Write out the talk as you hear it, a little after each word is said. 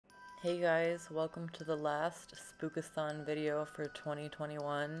Hey guys, welcome to the last Spookistan video for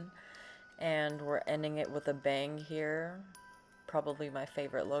 2021, and we're ending it with a bang here. Probably my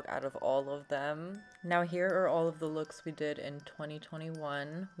favorite look out of all of them. Now here are all of the looks we did in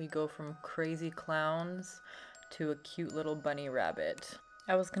 2021. We go from crazy clowns to a cute little bunny rabbit.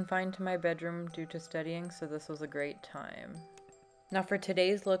 I was confined to my bedroom due to studying, so this was a great time. Now for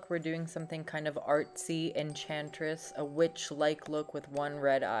today's look, we're doing something kind of artsy, Enchantress, a witch-like look with one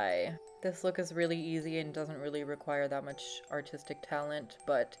red eye. This look is really easy and doesn't really require that much artistic talent,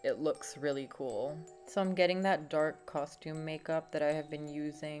 but it looks really cool. So I'm getting that dark costume makeup that I have been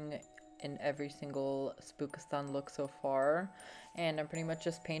using in every single Spookistan look so far, and I'm pretty much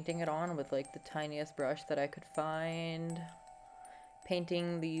just painting it on with like the tiniest brush that I could find.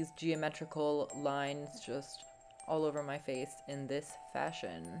 Painting these geometrical lines just all over my face in this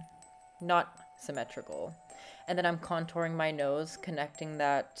fashion. Not symmetrical. And then I'm contouring my nose, connecting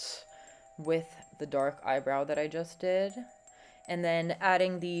that with the dark eyebrow that I just did. And then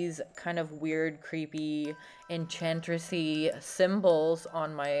adding these kind of weird, creepy, enchantressy symbols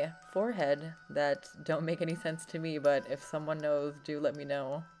on my forehead that don't make any sense to me, but if someone knows, do let me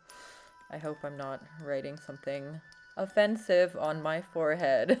know. I hope I'm not writing something offensive on my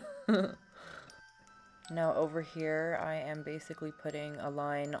forehead. Now over here, I am basically putting a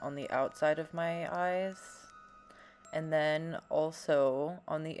line on the outside of my eyes, and then also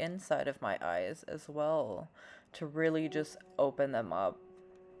on the inside of my eyes as well, to really just open them up.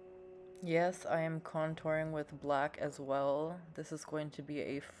 Yes, I am contouring with black as well. This is going to be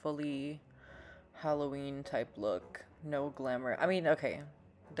a fully Halloween type look. No glamour. I mean, okay,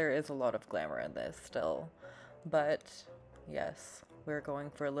 there is a lot of glamour in this still, but yes. We're going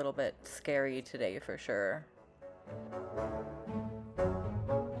for a little bit scary today for sure.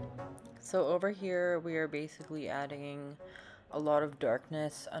 So over here we are basically adding a lot of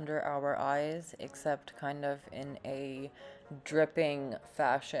darkness under our eyes, except kind of in a dripping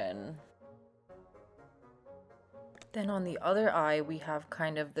fashion. Then on the other eye we have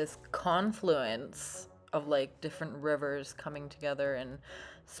kind of this confluence of like different rivers coming together and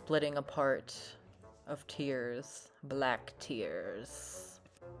splitting apart. Of tears, black tears.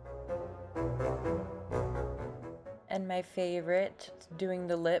 And my favorite, doing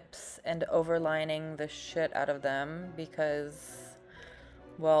the lips and overlining the shit out of them because,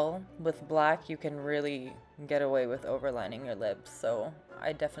 well, with black you can really get away with overlining your lips, so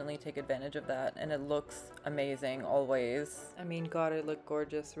I definitely take advantage of that, and it looks amazing always. I mean, God, I look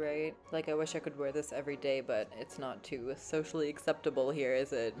gorgeous, right? Like, I wish I could wear this every day, but it's not too socially acceptable here,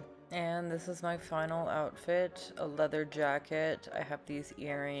 is it? And this is my final outfit, a leather jacket. I have these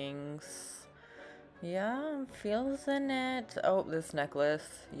earrings. Yeah, feels in it. Oh, this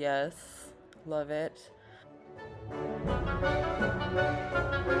necklace, yes, love it.